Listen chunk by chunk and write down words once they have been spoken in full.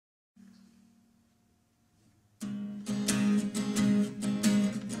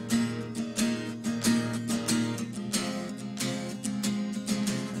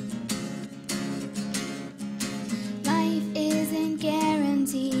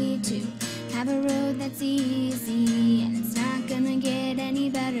road that's easy, and it's not gonna get any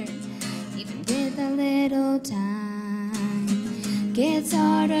better, even with a little time. Gets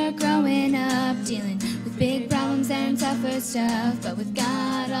harder growing up, dealing with big problems and tougher stuff, but with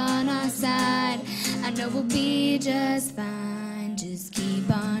God on our side, I know we'll be just fine. Just keep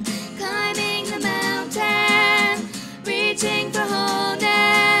on climbing the mountain, reaching for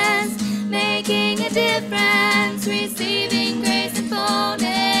wholeness, making a difference, receiving grace and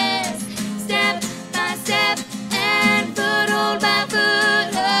fullness, step by step and foothold by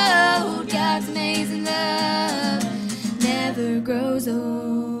foothold. God's amazing love never grows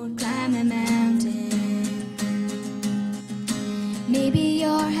old. Climb the mountain. Maybe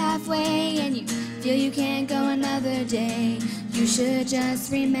you're halfway and you feel you can't go another day. You should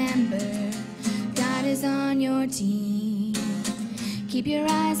just remember God is on your team. Keep your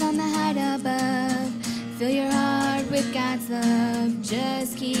eyes on the height above, fill your heart with God's love.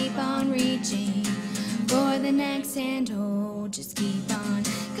 Just keep on reaching for the next handhold. Just keep on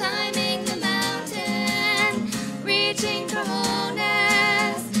climbing the mountain, reaching for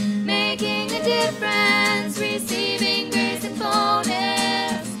wholeness, making a difference, receiving grace and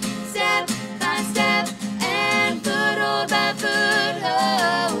fullness, step by step and foothold by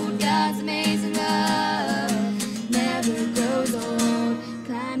foothold. God's amazing love never grows old.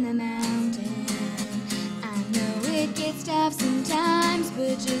 Climb the mountain. I know it gets tough sometimes,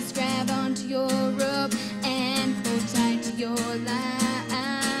 but just grab onto your rope and hold tight to your line.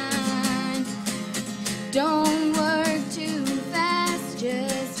 Don't work too fast,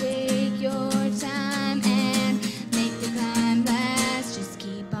 just take your time and make the climb last. Just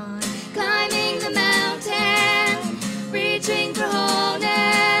keep on climbing the mountain, reaching for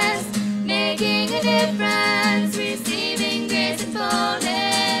wholeness, making a difference, receiving grace and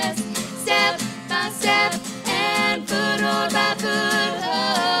fullness, step by step and foothold by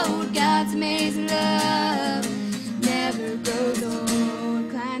foothold. God's amazing love never grows old.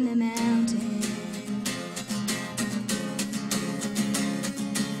 Climb the mountain.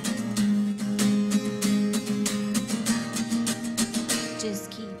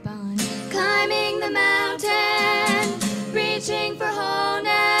 Just keep